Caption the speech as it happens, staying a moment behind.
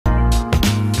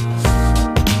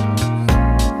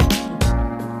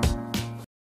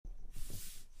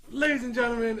Ladies and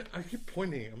gentlemen, I keep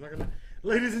pointing. I'm not gonna.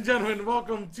 Ladies and gentlemen,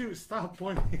 welcome to Stop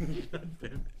Pointing.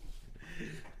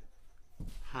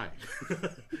 Hi.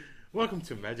 Welcome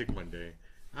to Magic Monday.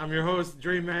 I'm your host,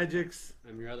 Dre Magix.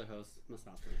 I'm your other host,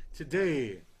 Mustafa.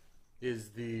 Today is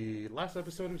the last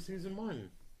episode of season 1.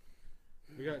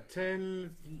 We got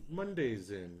 10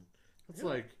 Mondays in. That's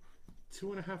like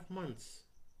 2.5 months.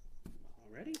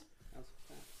 Already? That was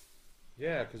fast.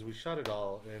 Yeah, because we shot it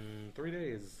all in 3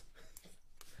 days.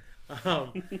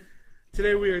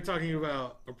 Today we are talking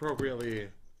about, appropriately,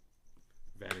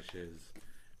 vanishes.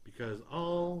 Because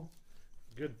all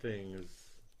good things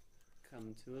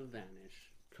Come to a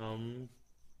vanish. come...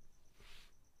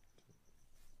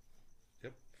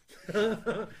 Yep.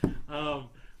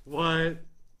 What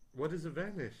is a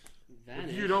vanish?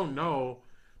 Vanish? If you don't know,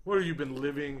 what have you been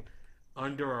living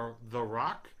under the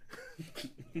rock?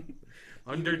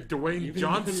 Under Dwayne Even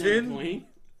Johnson? that point,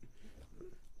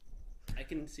 I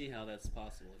can see how that's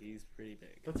possible. He's pretty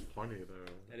big. That's funny though.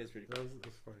 That is pretty cool.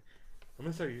 That's funny. I'm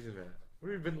gonna start using that.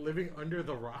 What have you been living under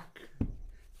the rock?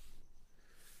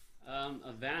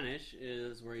 A vanish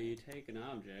is where you take an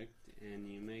object and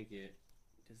you make it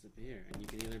disappear. And you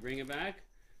can either bring it back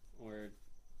or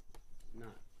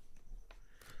not.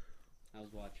 I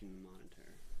was watching the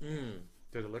monitor.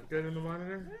 Did it look good in the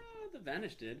monitor? The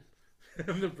vanish did.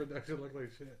 The production looked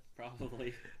like shit.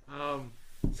 Probably.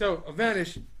 So a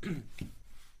vanish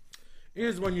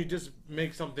is when you just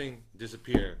make something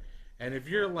disappear. And if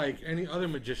you're like any other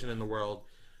magician in the world,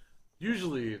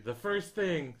 usually the first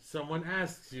thing someone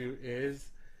asks you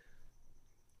is,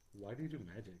 why do you do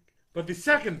magic? But the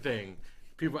second thing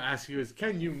people ask you is,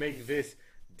 can you make this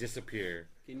disappear?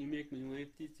 Can you make my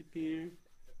wife disappear?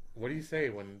 What do you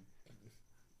say when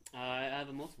I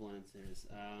have multiple answers.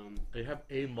 they have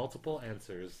multiple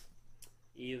answers?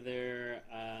 Either,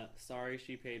 sorry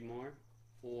she paid more,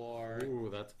 or Ooh,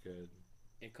 that's good.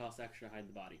 it costs extra to hide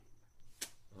the body.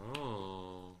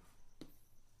 Oh.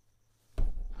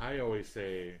 I always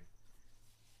say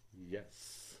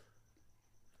yes.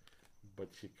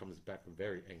 But she comes back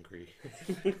very angry.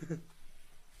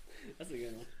 That's a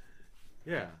good one.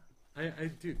 Yeah, I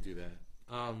do that.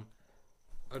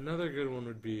 Another good one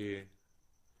would be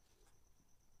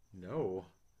no.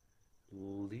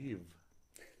 Leave.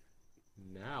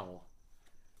 Now.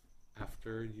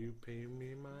 After you pay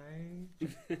me my...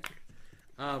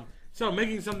 So,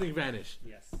 making something vanish.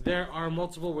 Yes. There are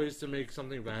multiple ways to make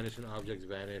something vanish and objects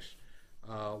vanish.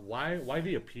 Why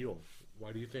the appeal?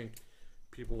 Why do you think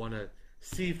people want to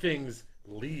see things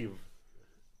leave?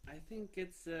 I think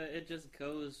it just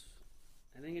goes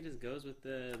with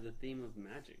the theme of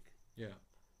magic. Yeah.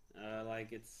 I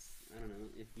don't know,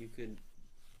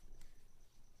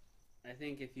 I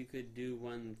think if you could do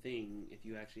one thing, if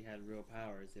you actually had real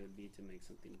powers, it would be to make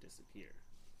something disappear.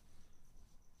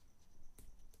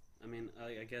 I mean,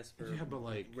 I guess for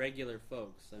regular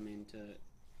folks,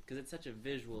 because it's such a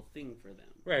visual thing for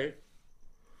them. Right.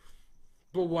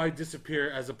 But why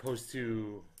disappear as opposed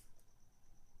to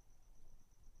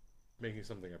making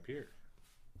something appear?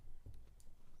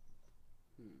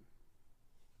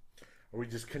 Are we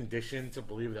just conditioned to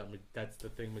believe that that's the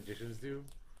thing magicians do?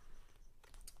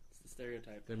 It's the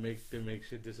stereotype. They make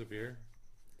shit disappear?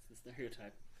 It's the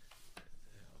stereotype.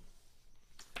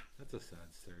 Yeah. That's a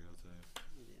sad stereotype.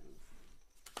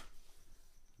 Yeah.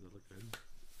 Does it look good?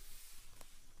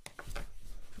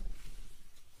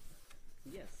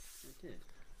 Yes, it did.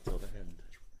 Till the end.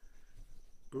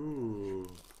 Ooh.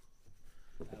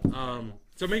 Cool.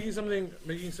 So making something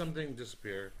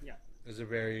disappear Yeah. is a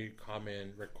very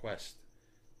common request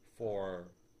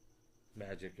for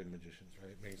magic and magicians,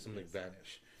 right? Making something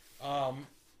vanish.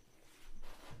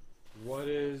 What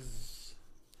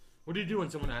do you do when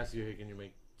someone asks you, hey, can you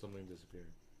make something disappear?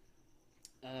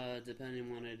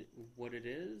 Depending on what it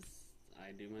is,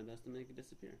 I do my best to make it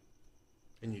disappear.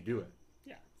 And you do it?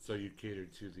 Yeah. So you cater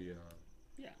to the...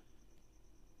 Yeah.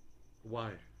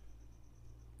 Why?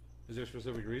 Is there a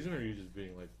specific reason, or are you just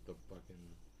being like the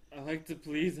fucking... I like to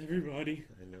please everybody.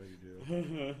 I know you do.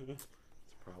 It's a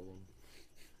problem.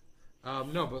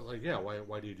 No, but like, yeah,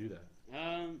 why do you do that?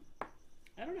 I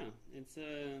don't know. It's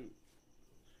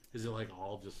Is it like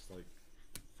all just like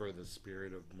for the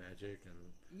spirit of magic and?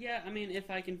 Yeah, I mean, if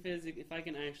I can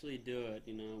actually do it,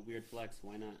 weird flex,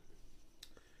 why not?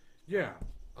 Yeah,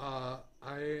 I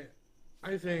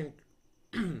think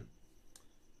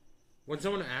when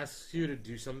someone asks you to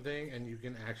do something and you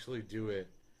can actually do it,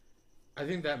 I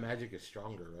think that magic is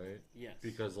stronger, right? Yes.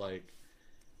 Because like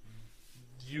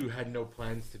you had no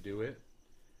plans to do it,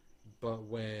 but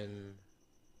when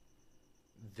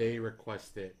they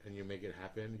request it and you make it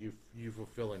happen, you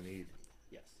fulfill a need.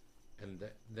 Yes. And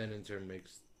then in turn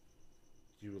makes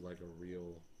you like a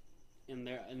real. In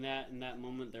that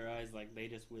moment, their eyes like they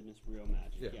just witnessed real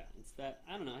magic. Yeah. It's that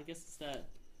I don't know. I guess it's that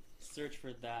search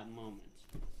for that moment.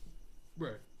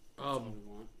 Right. That's all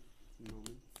we want.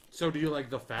 Moment. So do you like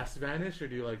the fast vanish or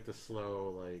do you like the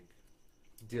slow, like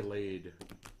delayed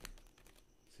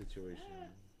situation?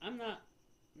 I'm not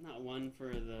one for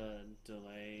the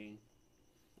delay.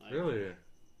 Like, Really?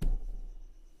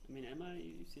 I mean, Emma,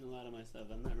 you've seen a lot of my stuff.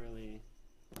 I'm not really.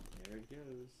 There it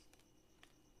goes.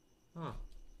 Huh.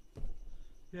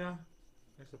 Yeah,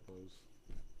 I suppose.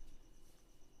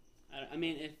 I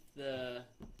mean, if the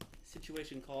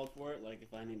situation called for it, like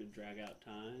if I need to drag out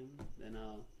time, then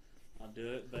I'll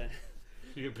do it. But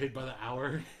You get paid by the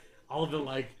hour. All the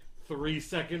like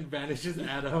 3-second vanishes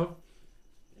add up,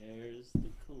 there's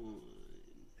the coin.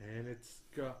 and it's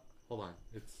got. Hold on,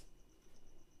 it's.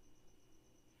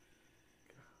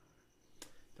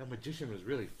 That magician was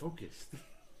really focused.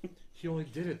 He only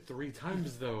did it 3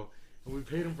 times though, and we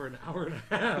paid him for an hour and a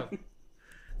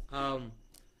half.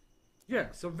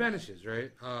 Yeah, so vanishes,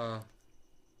 right? I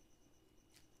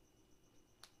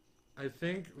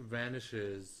think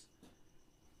vanishes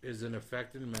is an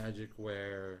effect in magic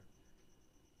where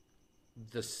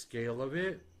the scale of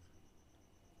it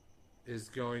is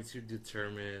going to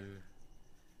determine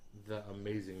the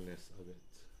amazingness of it.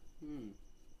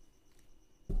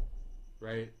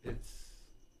 Right?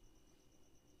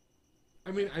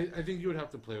 I mean, I think you would have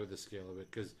to play with the scale of it,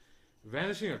 because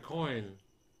vanishing a coin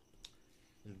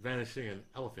and vanishing an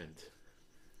elephant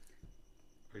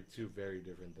are 2 very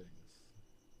different things.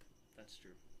 That's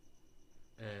true.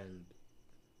 And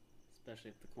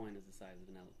Especially if the coin is the size of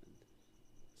an elephant.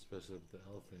 especially if the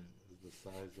elephant is the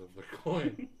size of the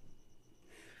coin.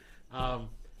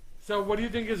 So what do you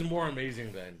think is more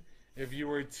amazing then? If you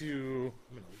were to...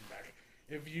 I'm going to lean back.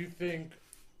 If you think...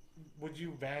 Would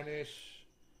you vanish...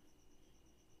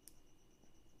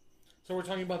 So we're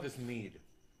talking about this need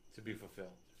to be fulfilled,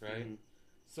 right? Mm-hmm.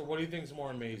 So what do you think is more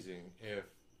amazing? If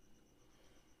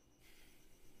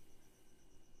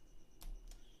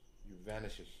you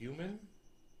vanish a human...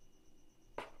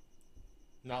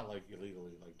 Not like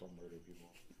illegally, like don't murder people.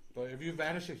 But if you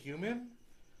vanish a human,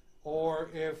 or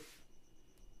if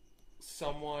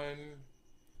someone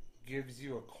gives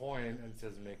you a coin and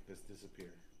says make this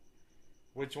disappear,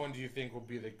 which one do you think will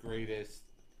be the greatest,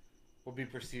 will be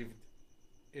perceived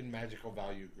in magical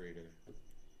value greater?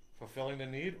 Fulfilling the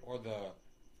need or the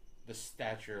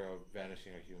stature of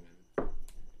vanishing a human?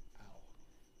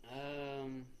 Ow.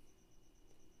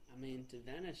 I mean, to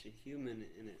vanish a human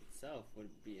in itself would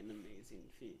be an amazing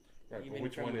feat. Right, Even but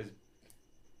which from one a- is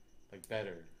like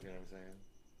better? You know what I'm saying?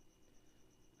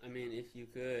 I mean, if you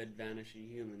could vanish a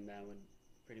human, that would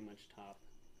pretty much top.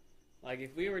 Like,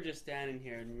 if we were just standing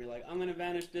here and we're like, I'm going to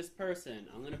vanish this person,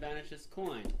 I'm going to vanish this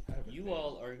coin, I have a you name.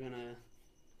 all are going to...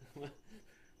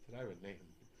 Did I have a name?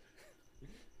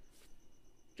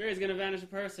 Jerry's going to vanish a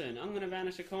person, I'm going to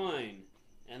vanish a coin.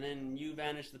 And then you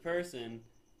vanish the person,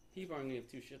 people aren't going to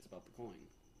give 2 shits about the coin.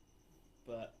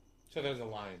 But, So there's a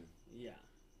line. yeah.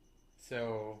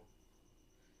 So,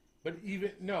 but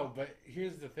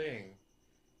here's the thing.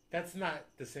 That's not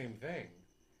the same thing.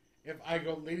 If I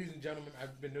go, ladies and gentlemen,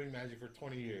 I've been doing magic for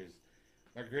 20 years.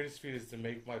 My greatest feat is to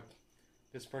make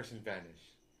this person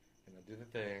vanish. And I do the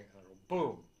thing, and I go,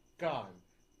 boom, gone,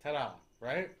 ta-da,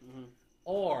 right? Mm-hmm.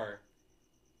 Or,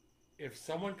 if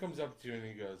someone comes up to you and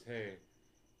he goes, hey,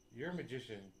 you're a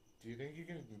magician, do you think you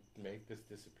can make this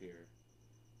disappear?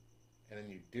 And then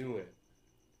you do it.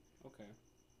 Okay.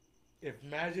 If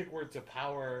magic were to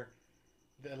power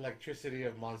the electricity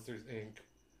of Monsters, Inc.,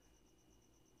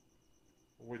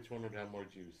 which one would have more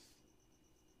juice?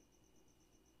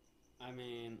 I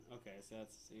mean, okay, so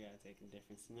you gotta take in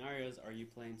different scenarios. Are you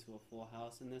playing to a full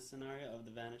house in this scenario of the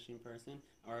vanishing person?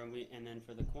 And then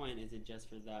for the coin, is it just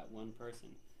for that one person?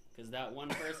 Because that one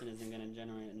person isn't gonna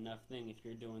generate enough thing if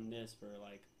you're doing this for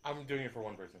like... I'm doing it for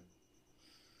one person.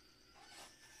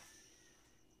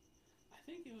 I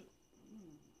think it would...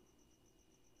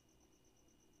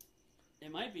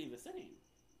 It might be the same.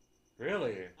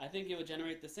 Really? I think it would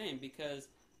generate the same because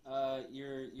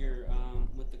you're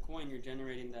with the coin you're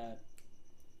generating that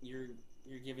you're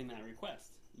giving that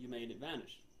request. You made it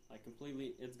vanish. Like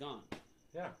completely it's gone.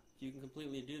 Yeah. If you can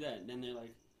completely do that, then they're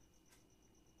like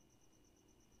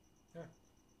Yeah.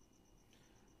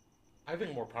 I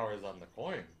think more power is on the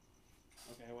coin.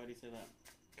 okay, why do you say that?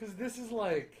 Because this is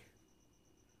like...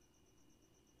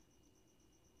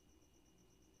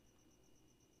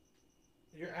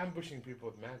 You're ambushing people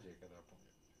with magic at that point.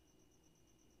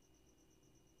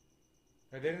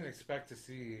 Like, they didn't expect to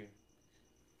see...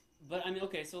 But I mean,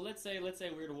 okay, so let's say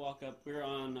we were to walk up. We're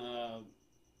on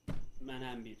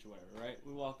Manhattan Beach or whatever, right?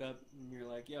 We walk up and you're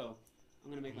like, "Yo, I'm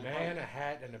gonna make my Man, a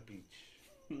hat, and a beach.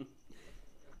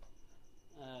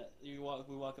 We walk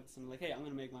up to someone like, "Hey, I'm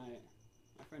gonna make my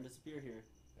friend disappear here,"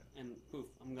 and poof,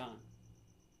 I'm gone.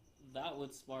 That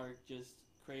would spark just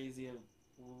crazy of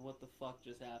what the fuck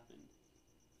just happened.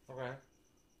 Okay.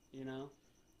 You know,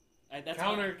 that's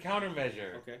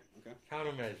countermeasure. Okay.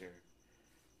 Countermeasure.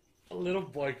 A little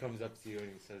boy comes up to you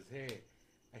and he says, "Hey,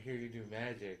 I hear you do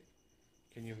magic.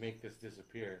 Can you make this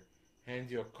disappear?"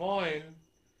 Hands you a coin,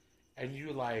 and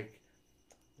you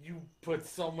put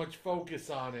so much focus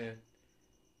on it,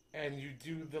 and you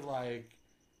do the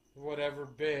whatever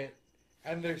bit,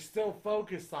 and they're still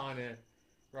focused on it,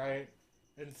 right?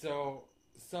 And so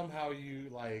somehow you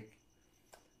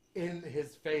in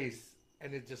his face,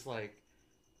 and it just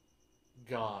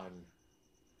gone.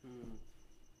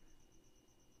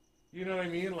 You know what I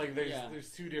mean?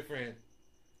 There's two different.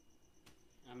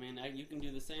 I mean, you can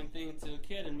do the same thing to a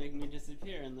kid and make me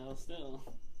disappear, and they'll still.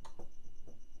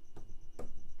 I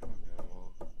don't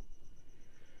know.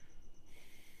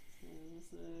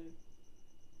 It's a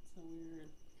weird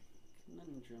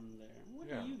conundrum there. What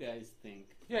Yeah. do you guys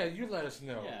think? Yeah, you let us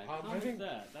know. Yeah, I think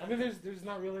that. I mean, there's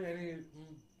not really any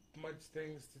much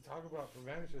things to talk about for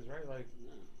Vanishes, right? No, I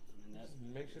mean that just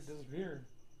makes it disappear.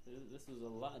 This was a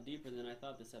lot deeper than I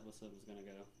thought this episode was gonna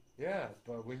go. Yeah,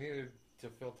 but we needed to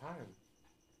fill time.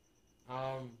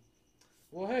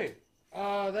 Well, hey,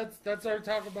 that's our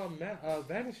talk about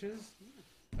Vanishes.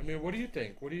 I mean, what do you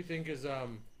think? What do you think is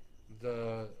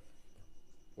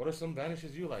what are some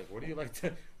Vanishes you like? What do you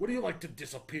like to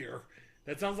disappear?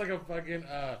 That sounds like a fucking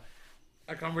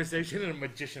a conversation in a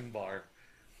magician bar.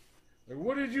 Like,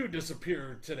 what did you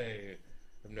disappear today?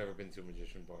 I've never been to a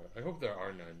magician bar. I hope there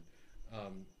are none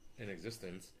in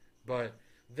existence. But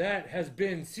that has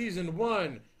been season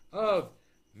 1 of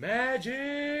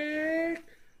Magic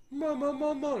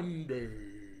Monday.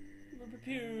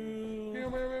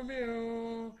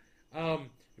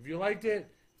 If you liked it,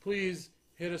 please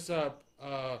hit us up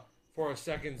for a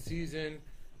second season.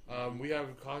 We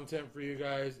have content for you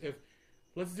guys.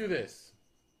 Let's do this.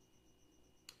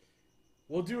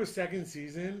 We'll do a second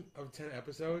season of 10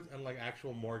 episodes and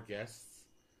actual more guests.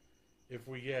 If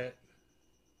we get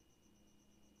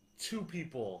 2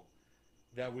 people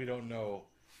that we don't know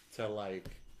to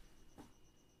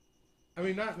I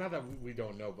mean, not that we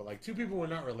don't know, but 2 people we're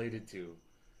not related to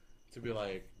be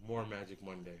more Magic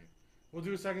Monday. We'll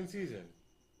do a second season.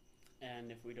 And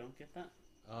if we don't get that?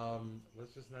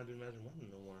 Let's just not do Magic Monday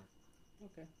no more.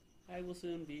 Okay. I will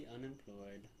soon be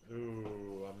unemployed.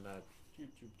 Ooh, I'm not. Choop,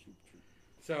 choop, choop, choop.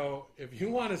 So, if you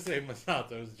want to save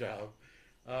Masato's job,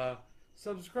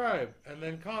 subscribe and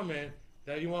then comment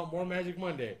that you want more Magic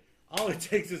Monday. All it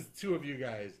takes is 2 of you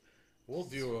guys. We'll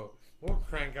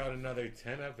crank out another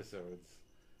 10 episodes.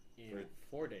 In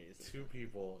 4 days. 2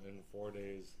 people in 4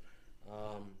 days.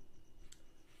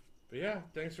 But yeah,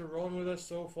 thanks for rolling with us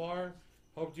so far.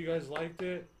 Hope you guys liked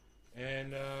it.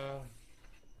 And I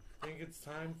think it's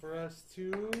time for us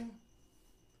to...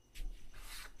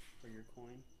 For your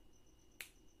coin.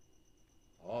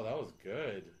 Oh, that was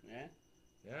good. Yeah?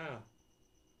 Yeah.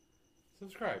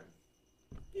 Subscribe.